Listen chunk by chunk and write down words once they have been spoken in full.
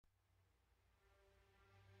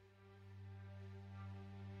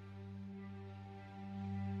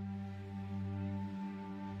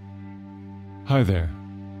Hi there.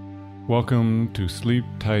 Welcome to Sleep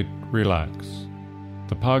Tight, Relax,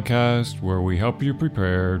 the podcast where we help you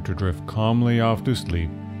prepare to drift calmly off to sleep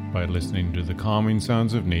by listening to the calming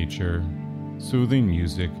sounds of nature, soothing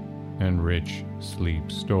music, and rich sleep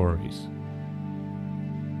stories.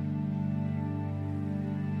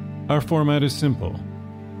 Our format is simple.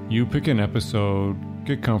 You pick an episode,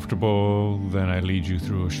 get comfortable, then I lead you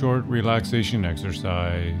through a short relaxation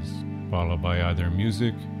exercise, followed by either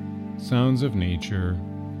music, sounds of nature,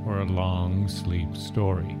 or a long sleep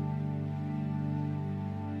story.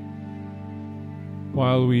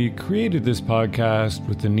 While we created this podcast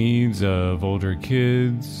with the needs of older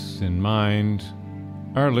kids in mind,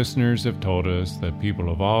 our listeners have told us that people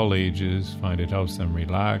of all ages find it helps them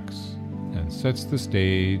relax and sets the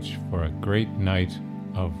stage for a great night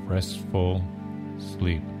of restful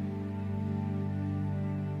sleep.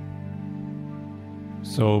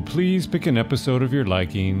 So please pick an episode of your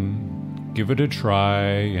liking, give it a try,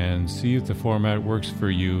 and see if the format works for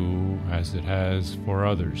you as it has for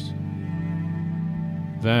others.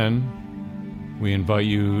 Then, we invite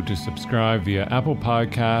you to subscribe via Apple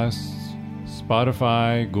Podcasts,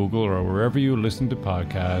 Spotify, Google, or wherever you listen to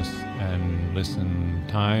podcasts, and listen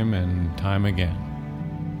time and time again.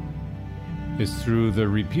 It's through the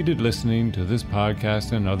repeated listening to this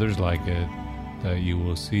podcast and others like it that you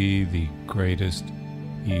will see the greatest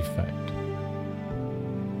effect.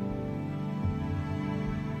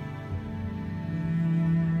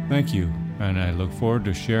 Thank you, and I look forward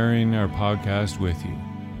to sharing our podcast with you.